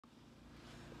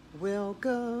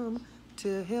Welcome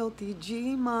to Healthy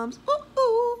G Moms. Ooh,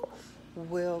 ooh.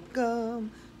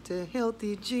 Welcome to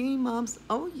Healthy G Moms.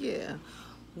 Oh, yeah.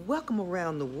 Welcome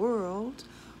around the world.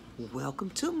 Welcome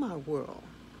to my world.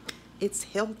 It's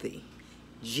Healthy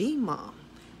G Mom.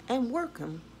 And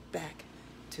welcome back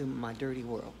to my dirty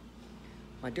world.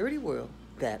 My dirty world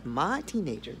that my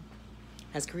teenager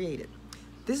has created.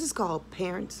 This is called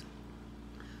Parents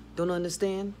Don't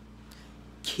Understand.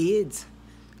 Kids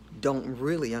don't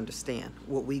really understand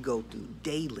what we go through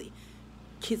daily.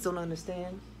 Kids don't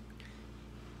understand.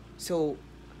 So,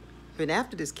 been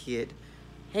after this kid.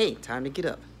 Hey, time to get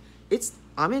up.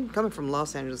 I'm coming from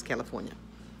Los Angeles, California,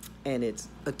 and it's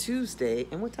a Tuesday.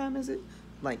 And what time is it?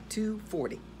 Like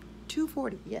 2:40.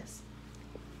 2:40. Yes.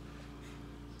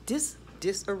 This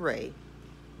disarray,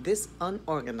 this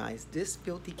unorganized, this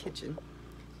filthy kitchen.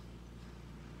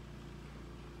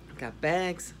 Got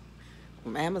bags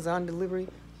from Amazon delivery.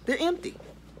 They're empty.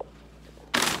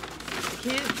 The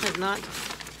kid has not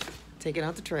taken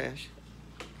out the trash.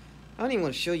 I don't even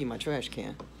want to show you my trash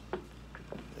can.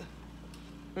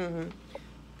 The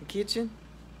kitchen.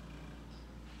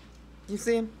 You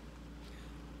see him?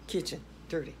 Kitchen.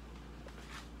 Dirty.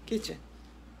 Kitchen.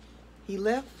 He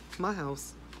left my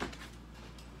house.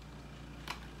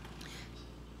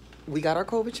 We got our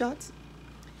COVID shots.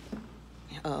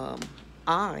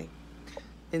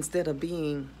 Instead of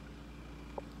being...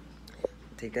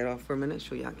 Take that off for a minute,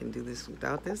 show you I can do this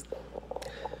without this.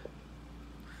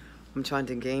 I'm trying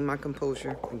to gain my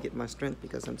composure and get my strength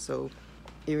because I'm so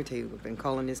irritated. We've been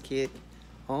calling this kid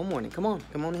all morning. Come on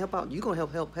and help out. You gonna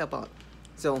help out.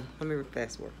 So let me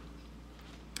fast forward.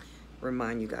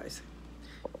 Remind you guys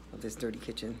of this dirty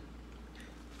kitchen.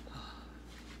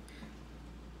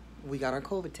 We got our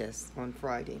COVID test on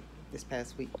Friday this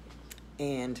past week,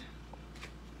 and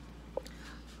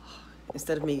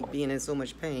instead of me being in so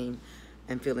much pain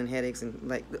and feeling headaches and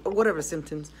like whatever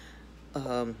symptoms,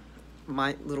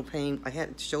 my little pain, I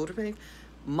had shoulder pain.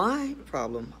 My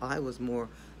problem, I was more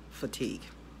fatigued,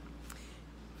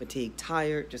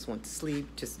 tired, just want to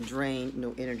sleep, just drained,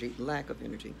 no energy, lack of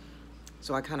energy.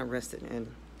 So I kind of rested,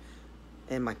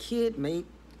 and my kid made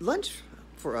lunch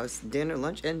for us,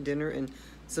 lunch and dinner, and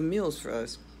some meals for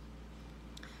us.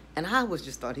 And I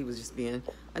just thought he was just being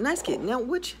a nice kid. Now,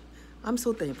 which I'm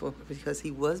so thankful because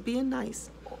he was being nice.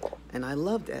 And I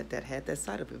loved that had that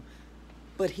side of him.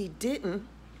 But he didn't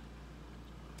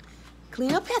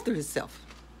clean up after himself.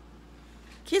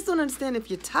 Kids don't understand if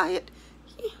you're tired.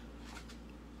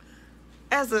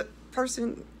 As a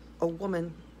person, a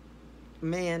woman,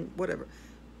 man, whatever,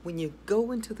 when you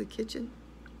go into the kitchen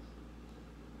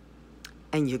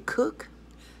and you cook,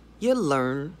 you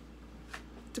learn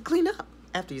to clean up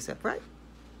after yourself, right?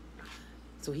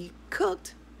 So he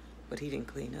cooked, but he didn't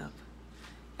clean up.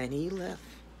 And he left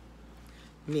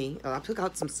me. I took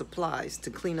out some supplies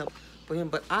to clean up for him,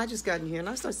 but I just got in here and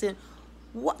I started saying,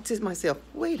 what to myself?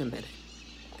 Wait a minute.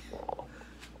 Look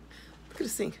at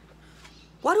this thing.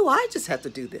 Why do I just have to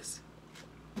do this?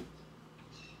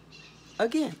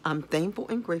 Again, I'm thankful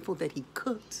and grateful that he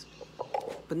cooked.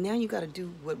 But now you got to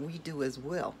do what we do as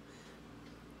well.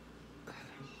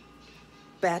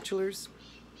 Bachelors,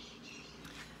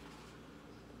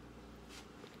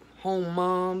 home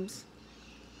moms,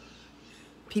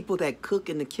 people that cook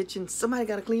in the kitchen, somebody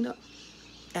got to clean up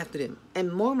after them.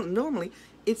 And normally,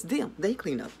 it's them. They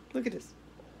clean up. Look at this.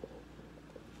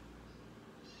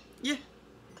 Yeah.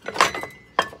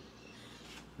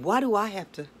 Why do I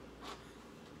have to?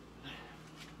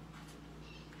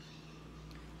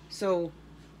 So,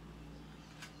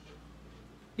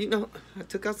 I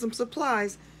took out some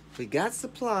supplies. We got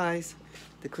supplies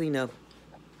to clean up.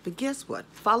 But guess what?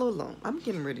 Follow along. I'm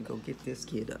getting ready to go get this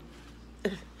kid up.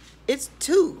 It's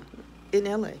 2 in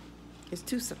LA. It's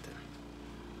 2 something.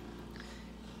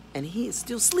 And he is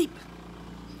still asleep.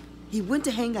 He went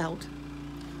to hang out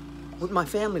with my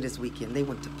family this weekend. They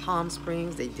went to Palm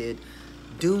Springs. They did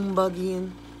dune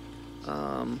buggying.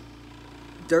 Not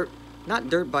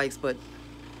dirt bikes, but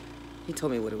he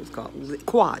told me what it was called.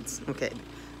 Quads. Okay.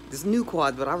 This new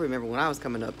quad, but I remember when I was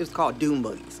coming up, it was called dune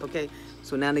buggies. Okay.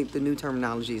 So now the new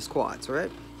terminology is quads,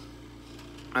 right?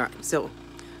 All right. So,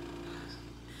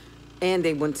 and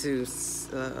they went to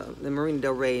the Marina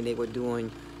del Rey, and they were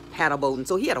doing paddle boating.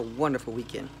 So he had a wonderful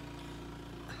weekend.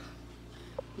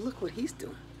 Look what he's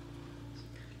doing.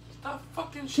 Stop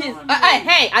fucking showing me.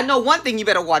 Hey, I know one thing. You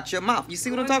better watch your mouth. You see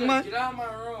what I'm talking about? Get out of my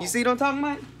room. You see what I'm talking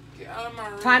about? Get out of my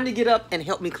room. Time to get up and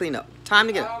help me clean up. Time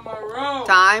to get Out up. of my room.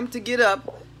 Time to get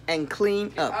up and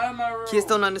clean up. Out of my room. Kids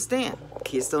don't understand.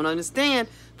 Kids don't understand.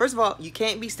 First of all, you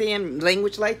can't be saying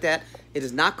language like that. It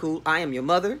is not cool. I am your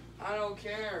mother. I don't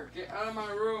care. Get out of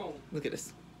my room. Look at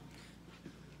this.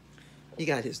 He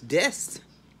got his desk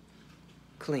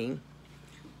clean.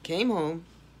 Came home.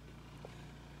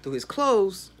 Threw his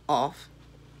clothes off.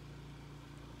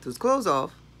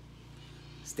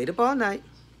 Stayed up all night.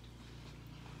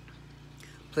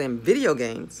 Playing video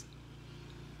games.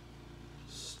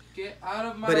 Get out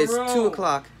of my room. But it's room. 2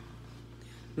 o'clock.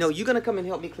 No, you're going to come and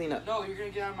help me clean up. No, you're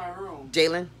going to get out of my room.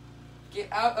 Jalen. Get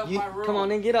out of my room. Come on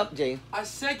and get up, Jay. I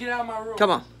said get out of my room. Come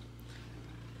on.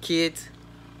 Kids,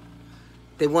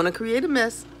 they want to create a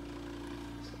mess.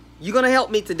 You're going to help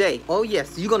me today. Oh,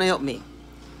 yes, you're going to help me.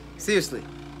 Seriously,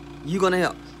 you're going to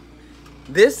help.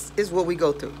 This is what we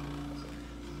go through.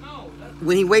 No,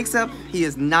 when he wakes up, he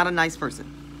is not a nice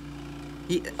person.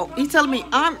 He's telling me,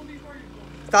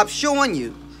 stop showing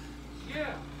you.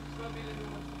 Yeah.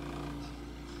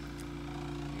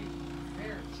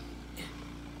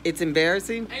 It's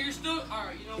embarrassing. And you're still, all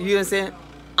right, you know You understand?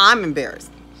 I'm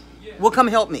embarrassed. Yeah. Well, come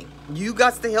help me. You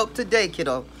got to help today,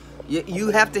 kiddo. You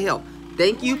have to help.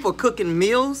 Thank you for cooking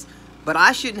meals, but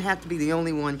I shouldn't have to be the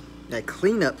only one that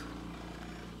clean up.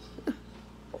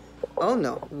 Oh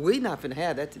no, we not finna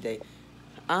have that today.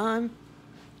 I'm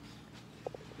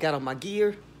got on my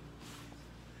gear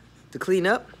to clean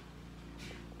up.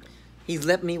 He's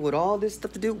left me with all this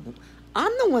stuff to do.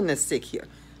 I'm the one that's sick here,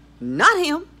 not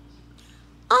him.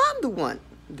 I'm the one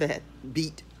that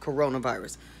beat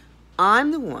coronavirus.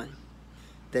 I'm the one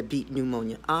that beat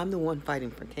pneumonia. I'm the one fighting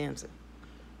for cancer.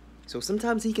 So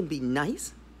sometimes he can be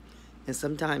nice, and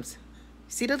sometimes,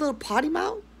 see that little potty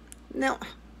mouth? Now,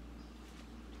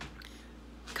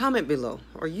 comment below.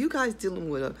 Are you guys dealing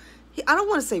with I don't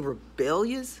want to say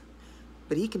rebellious,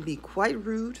 but he can be quite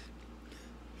rude.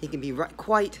 He can be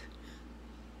quite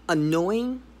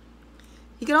annoying.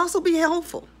 He can also be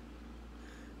helpful.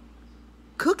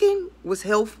 Cooking was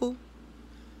helpful,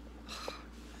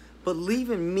 but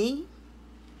leaving me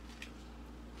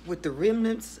with the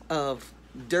remnants of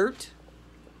dirt,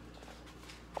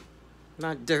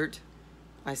 not dirt,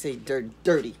 I say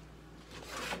dirty.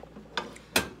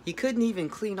 He couldn't even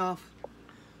clean off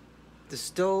the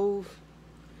stove.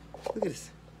 Look at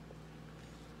this.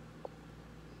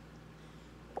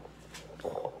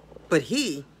 But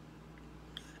he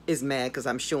is mad because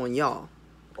I'm showing y'all.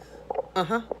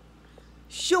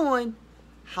 Showing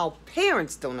how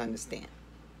parents don't understand.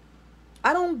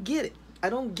 I don't get it. I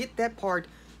don't get that part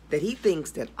that he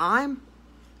thinks that I'm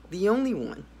the only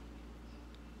one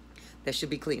that should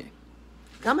be cleaning.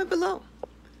 Comment below.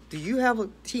 Do you have a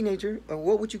teenager, or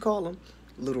what would you call them?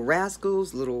 Little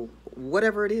rascals, little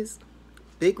whatever it is.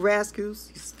 Big rascals.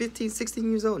 He's 15, 16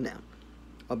 years old now.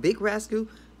 A big rascal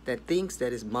that thinks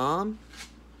that his mom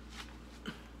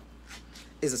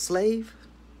is a slave.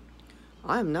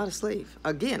 I am not a slave.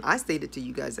 Again, I stated to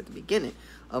you guys at the beginning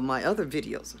of my other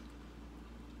videos.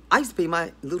 I used to pay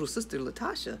my little sister,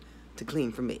 Latasha, to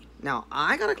clean for me. Now,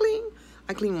 I gotta clean.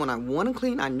 I clean when I want to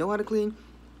clean. I know how to clean.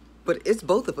 But it's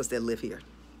both of us that live here.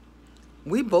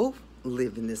 We both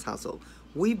live in this household.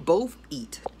 We both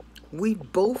eat. We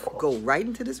both go right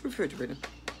into this refrigerator.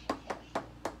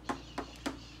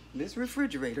 This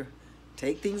refrigerator,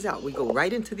 take things out. We go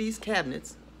right into these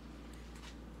cabinets.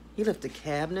 He left the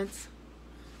cabinets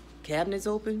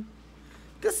open.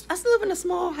 I still live in a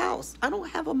small house. I don't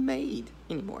have a maid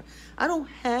anymore. I don't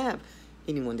have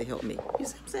anyone to help me. You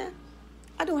see what I'm saying?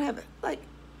 I don't have it. Like,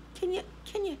 can you?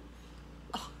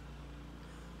 Oh.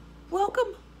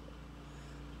 Welcome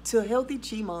to Healthy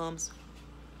G Mom's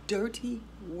dirty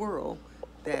world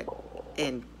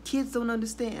and kids don't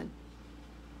understand.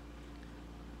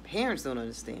 Parents don't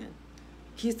understand.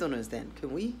 Kids don't understand.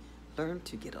 Can we learn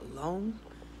to get along?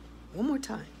 One more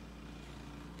time.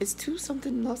 It's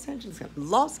 2-something in Los Angeles,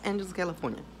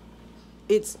 California.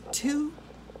 It's 2:30.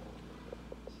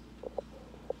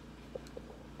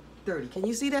 Can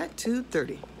you see that?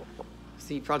 2:30.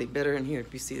 See, probably better in here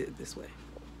if you see it this way.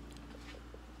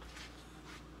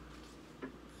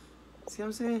 See what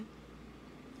I'm saying?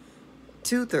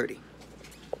 2:30.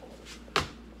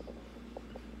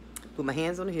 Put my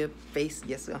hands on the hip, face,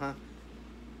 yes,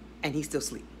 and he's still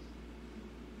asleep.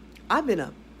 I've been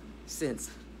up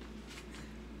since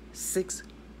 6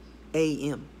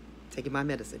 a.m. taking my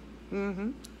medicine.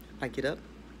 I get up,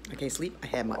 I can't sleep. I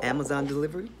had my Amazon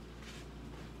delivery.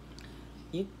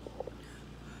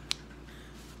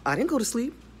 I didn't go to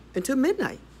sleep until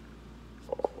midnight.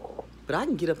 But I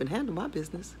can get up and handle my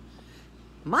business.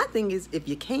 My thing is, if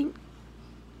you can't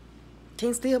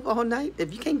stay up all night,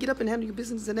 if you can't get up and handle your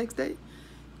business the next day,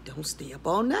 don't stay up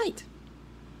all night.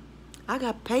 I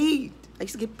got paid. I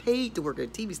used to get paid to work at a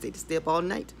TV station to stay up all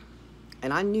night.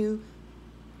 And I knew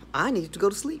I needed to go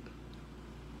to sleep.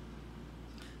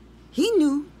 He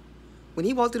knew when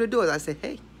he walked through the doors, I said,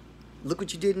 hey, look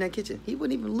what you did in that kitchen. He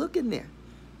wouldn't even look in there.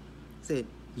 Said,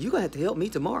 you're going to have to help me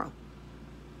tomorrow.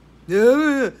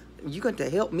 You're going to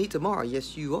help me tomorrow.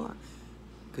 Yes, you are.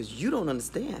 Because you don't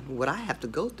understand what I have to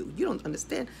go through. You don't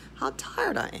understand how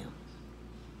tired I am.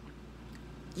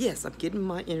 Yes, I'm getting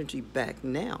my energy back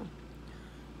now,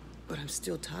 but I'm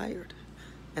still tired.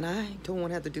 And I don't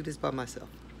want to have to do this by myself.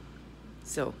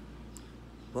 So,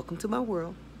 welcome to my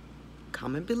world.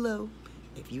 Comment below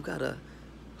if you got a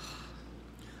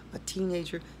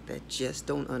teenager that just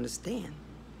don't understand.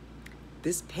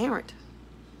 This parent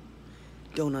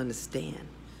don't understand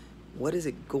what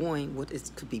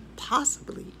could be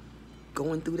possibly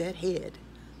going through that head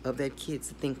of that kid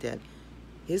to think that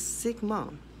his sick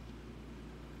mom,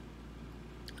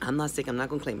 I'm not sick, I'm not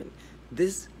gonna claim it,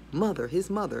 his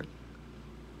mother,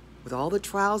 with all the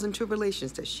trials and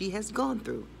tribulations that she has gone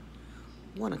through,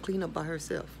 want to clean up by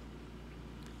herself.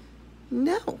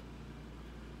 No,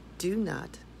 do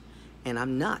not, and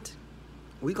I'm not.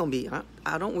 We don't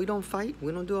fight,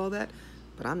 we don't do all that,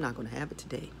 but I'm not gonna have it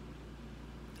today.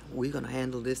 We're gonna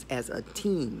handle this as a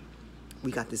team.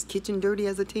 We got this kitchen dirty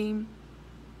as a team.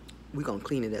 We're gonna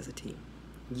clean it as a team.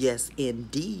 Yes,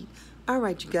 indeed. All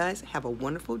right, you guys, have a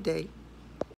wonderful day.